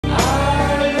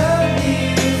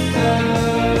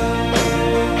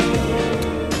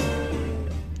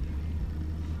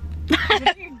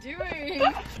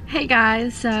Hey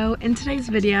guys, so in today's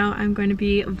video I'm going to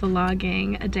be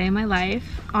vlogging a day in my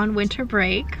life on winter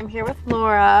break. I'm here with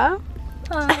Laura.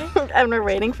 Hi. And we're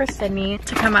waiting for Sydney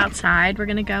to come outside. We're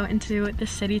gonna go into the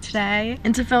city today,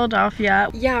 into Philadelphia.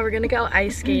 Yeah, we're gonna go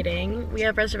ice skating. We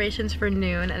have reservations for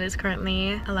noon and it's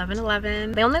currently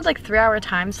 11:11. They only have like 3-hour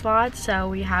time slots, so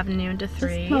we have noon to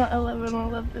 3. It's not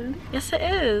 11:11. Yes it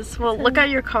is. Well, look at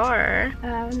your car. I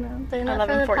don't know. They're not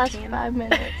 11:14. for the past 5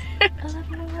 minutes.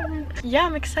 11:11. Yeah,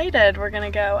 I'm excited. We're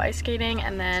gonna go ice skating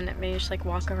and then maybe just like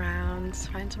walk around,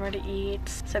 find somewhere to eat.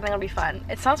 So I think it'll be fun.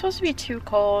 It's not supposed to be too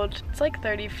cold. It's like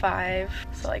 35,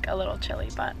 so like a little chilly,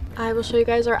 but I will show you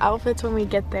guys our outfits when we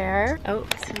get there. Oh,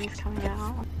 Sydney's coming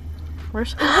out.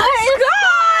 Where's Scott?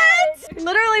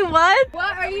 Literally what?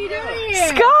 What are you doing here?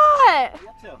 Scott!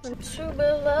 I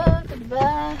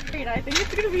think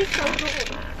it's gonna be so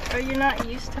cool. Are you not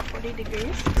used to 40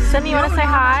 degrees? Sydney, you wanna say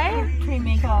hi?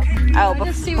 Pre-makeup. Oh,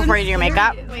 before you do your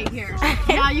makeup? Wait here.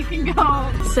 Yeah, you can go.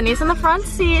 Sydney's in the front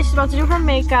seat. She's about to do her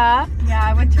makeup. Yeah,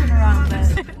 I would turn around, but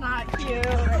it's not cute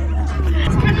right now.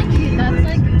 It's kind of cute. That's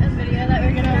like a video that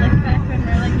we're gonna look back when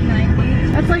we're like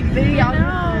 90. That's like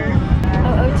videographer.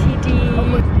 OOTD.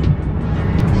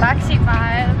 Backseat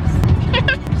vibes.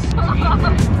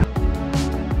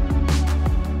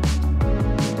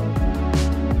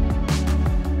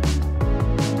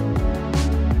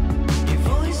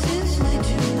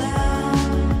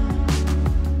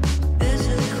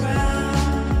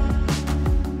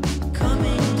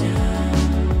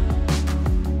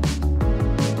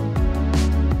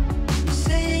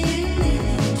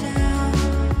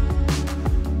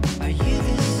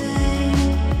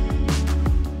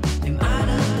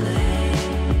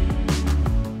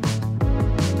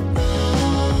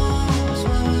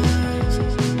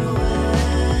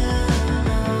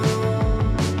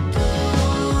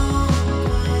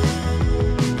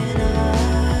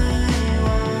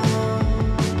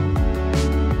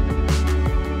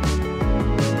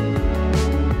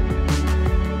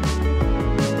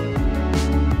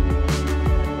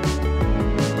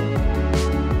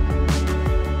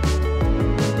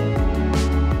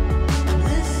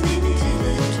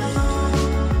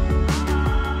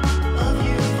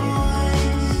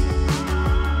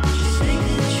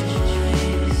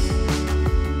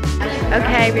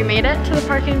 Okay, we made it to the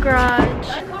parking garage.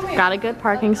 Got a good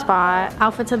parking spot.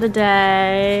 Outfits of the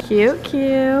day. Cute,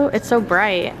 cute. It's so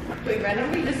bright. Wait,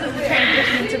 ready? This is the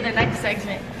transition to the next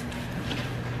segment.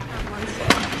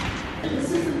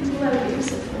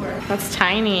 That's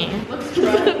tiny.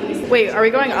 Wait, are we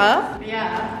going up?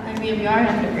 Yeah, I mean we are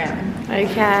underground.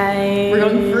 Okay. We're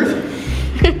going further.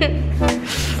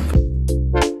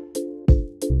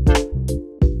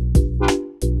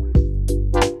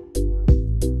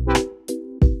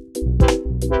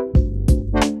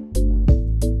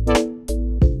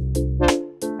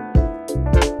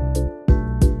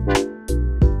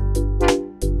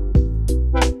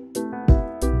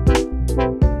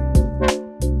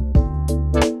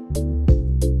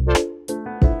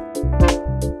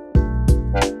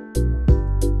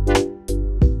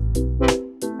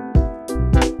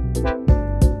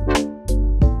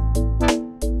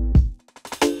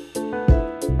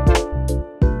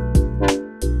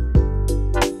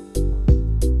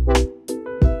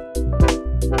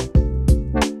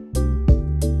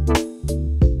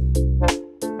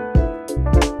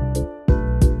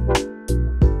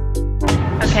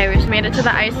 Okay, we just made it to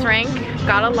the ice rink.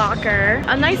 Got a locker.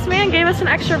 A nice man gave us an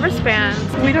extra wristband.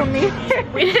 We don't need it.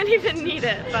 We didn't even need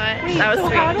it, but Wait, that was so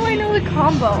sweet. how do I know the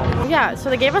combo? Yeah, so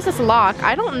they gave us this lock.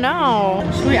 I don't know.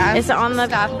 Should we ask Is it on the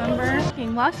staff member?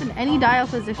 Being locked in any dial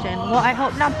position. Well, I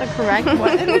hope not the correct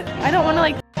one. I don't want to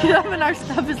like get up and our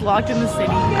stuff is locked in the city.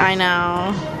 I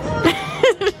know.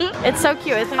 It's so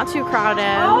cute. It's not too crowded.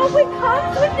 Oh, it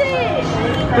comes with it.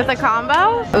 With a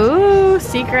combo? Ooh,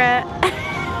 secret.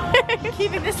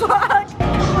 Keeping this lock.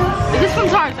 This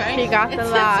one's ours, right? He got the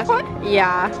It's lock. this one?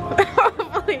 Yeah.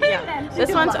 Yeah.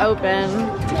 This one's open.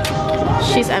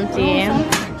 She's empty.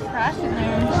 Trash in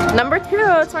there. Number 2.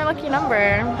 It's my lucky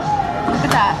number. Look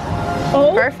at that.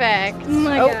 Oh. Perfect. Oh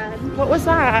my god. What was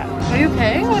that? Are you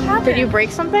okay? What happened? Did you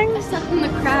break something? I stepped in the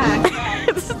crack.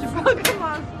 This is broken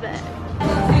mom's bed.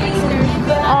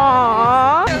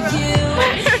 Aww.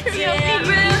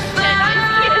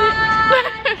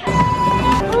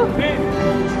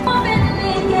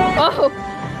 Oh.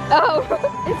 Oh.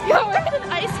 It's going.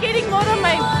 Ice skating mode on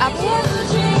my Apple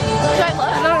Watch? Should I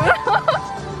love it?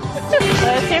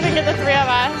 Let's see if we can get the 3 of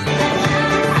us.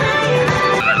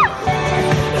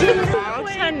 Wow,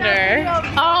 tender.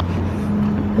 Oh.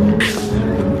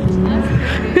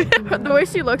 The way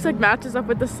she looks like matches up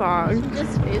with the song.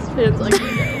 Just face pins like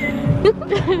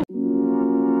you know.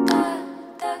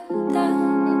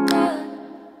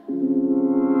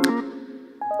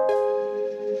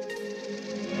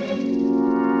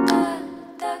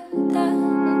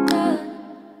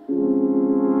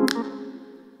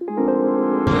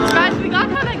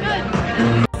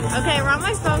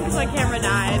 because my camera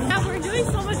died. Yeah, we're doing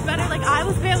so much better. Like, I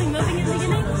was barely moving in the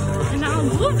beginning, and now I'm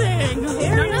moving.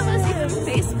 None of us even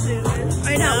Facebook.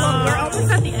 I know. Well, we're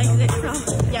almost at the exit, so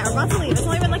yeah, we're about to leave. It's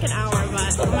only been like an hour,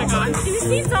 but oh my god. You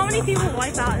see so many people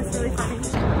wipe out. It's really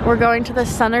funny. We're going to the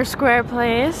Center Square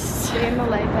place. Day in the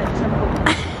life at Temple.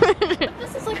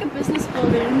 This is like a business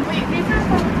building. Wait, we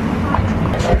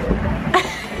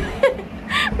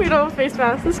We don't have face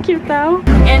masks. It's cute though.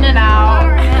 In and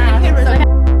out.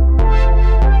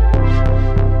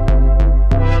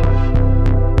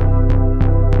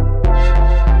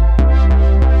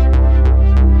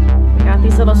 We got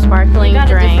these little sparkling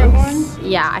drinks.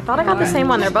 Yeah, I thought I got the same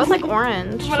one. They're both like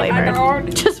orange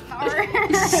flavored. Just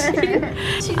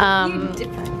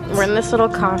we're in this little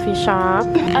coffee shop.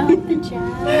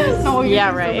 Oh,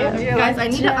 yeah, right. Guys, I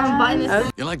need to unbutton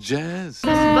this. You like jazz?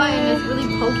 This button is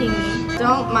really poking me.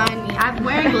 Don't mind me. I'm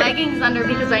wearing leggings under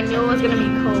because I knew it was gonna be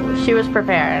cold. She was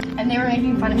prepared. And they were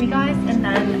making fun of me, guys, and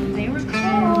then they were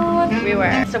cold. We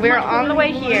were. So we were on the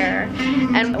way here,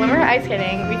 and when we were ice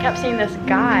skating, we kept seeing this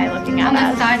guy looking at us. On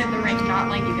the side of the rink, not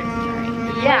like you guys are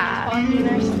doing. Yeah. Like,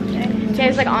 or something. He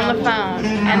was like on the phone,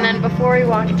 and then before we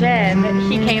walked in,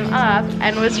 he came up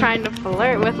and was trying to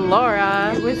flirt with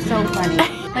Laura. It was so funny.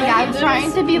 Like, I was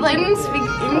trying to be like, speak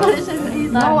English,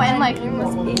 and no, and like, he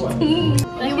was 18.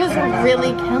 He was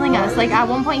really killing us. Like, at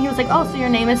one point, he was like, oh, so your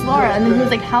name is Laura, and then he was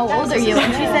like, how old are you?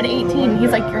 And she said 18.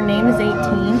 He's like, your name is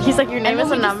 18. He's like, your name is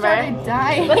a number.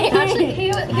 Dying. But actually, he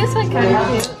was like kind of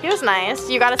cute. He was nice.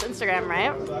 You got his Instagram,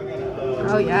 right?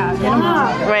 Oh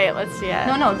yeah. Wait, let's see it.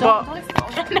 No, don't.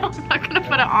 No, I'm not gonna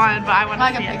put it on, but I want to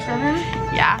like see a it. picture of him?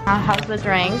 Yeah. How's the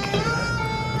drink?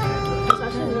 It's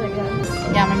actually really good.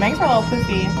 Yeah, my bangs are a little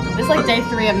poofy. This is like day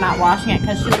 3 of not washing it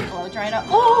because she like blow dried up.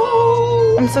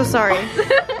 Oh! I'm so sorry.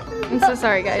 I'm so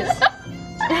sorry, guys.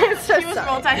 I'm so she was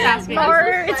multitasking.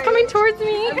 Or it's coming towards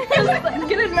me.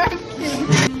 Get a napkin.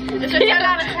 It's a 10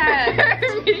 out of 10.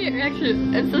 Her immediate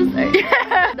reaction. I'm so sorry.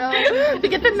 No.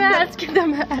 Get the mask. Get the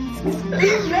mask.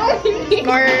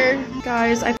 No. Or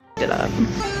guys, I f***ed it up.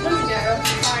 Let me go.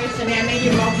 Sorry, Sydney. I made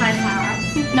you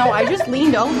multitask. No, I just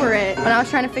leaned over it when I was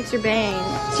trying to fix your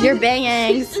bangs. Your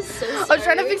bangs. I was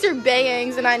trying to fix your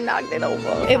bangs and I knocked it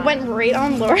over. It went right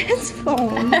on Laura's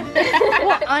phone.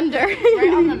 Well, under.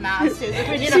 Right on the mask too. If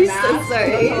we need a She's mask, so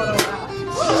sorry.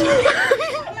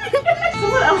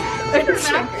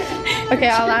 Okay,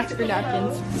 I'll ask for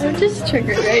napkins. I'm just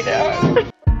triggered right now.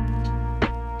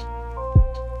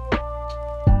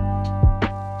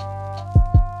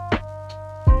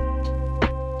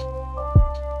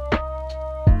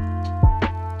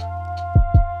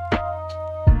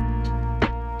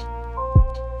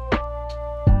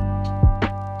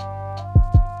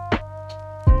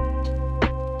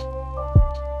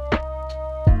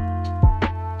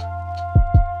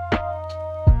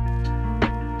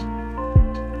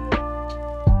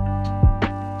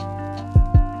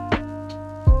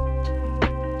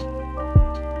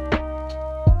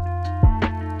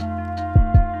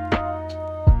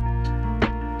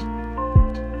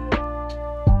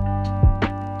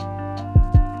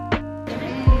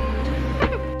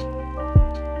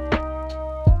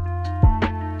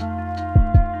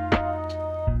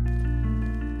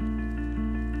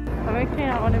 That makes me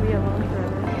not want to be alone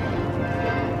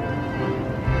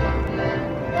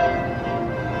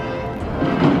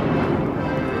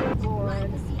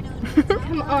forever.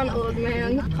 Come on, old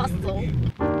man. Hustle.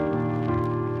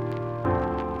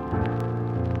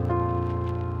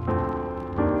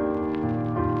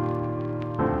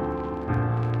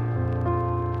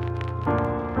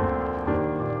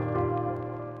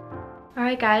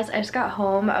 Alright guys, I just got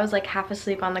home. I was like half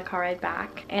asleep on the car ride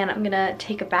back, and I'm gonna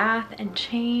take a bath and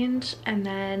change and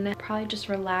then probably just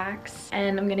relax,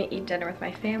 and I'm gonna eat dinner with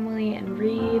my family and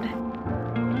read.